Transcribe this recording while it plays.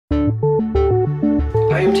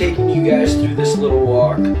am taking you guys through this little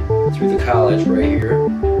walk through the college right here.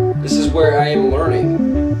 This is where I am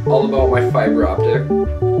learning all about my fiber optic.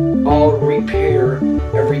 I'll repair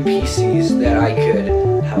every pieces that I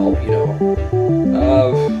could help, you know.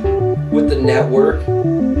 With the network,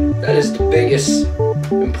 that is the biggest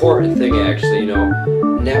important thing actually, you know.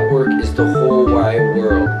 Network is the whole wide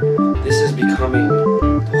world. This is becoming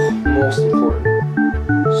the most important.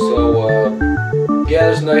 So, yeah,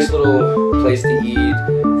 there's a nice little place to eat,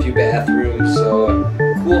 a few bathrooms,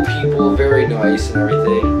 cool people, very nice and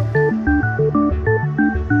everything.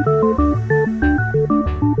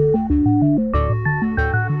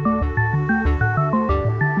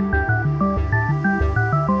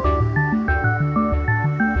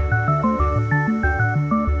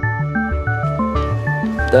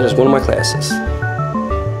 That is one of my classes.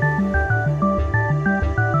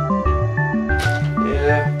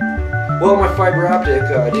 Yeah. Well, my fiber optic,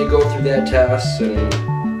 I did go through that test, and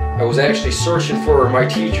I was actually searching for my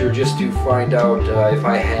teacher just to find out if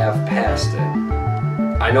I have passed it.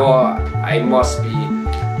 I know I must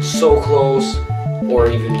be so close or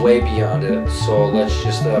even way beyond it, so let's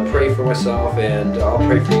just pray for myself, and I'll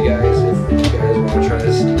pray for you guys if you guys want to try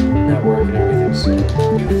this network and everything. So,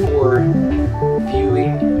 thank you for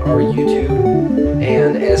viewing our YouTube,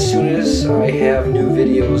 and as soon as I have new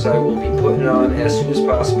videos I will be putting on as soon as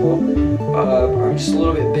possible. I'm just a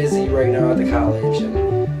little bit busy right now at the college,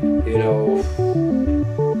 and you know,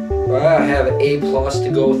 I have an A+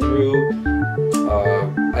 to go through.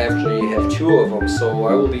 I actually have 2 of them, so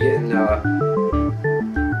I will be getting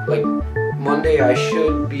like Monday I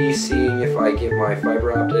should be seeing if I get my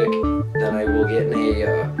fiber optic, then I will get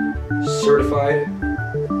a certified,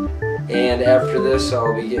 and after this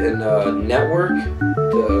I'll be getting a network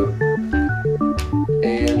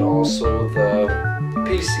and also the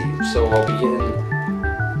PC, so I'll be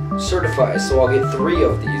getting certified, so I'll get 3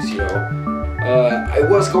 of these, you know. I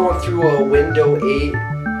was going through a Windows 8,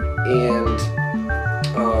 and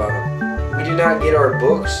we did not get our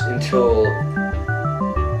books until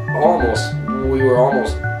we were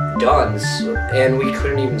almost done, so, and we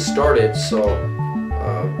couldn't even start it, so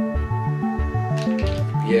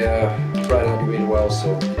yeah, probably not doing well.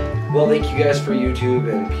 So, well, thank you guys for YouTube,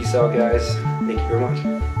 and peace out, guys. Thank you very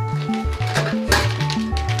much.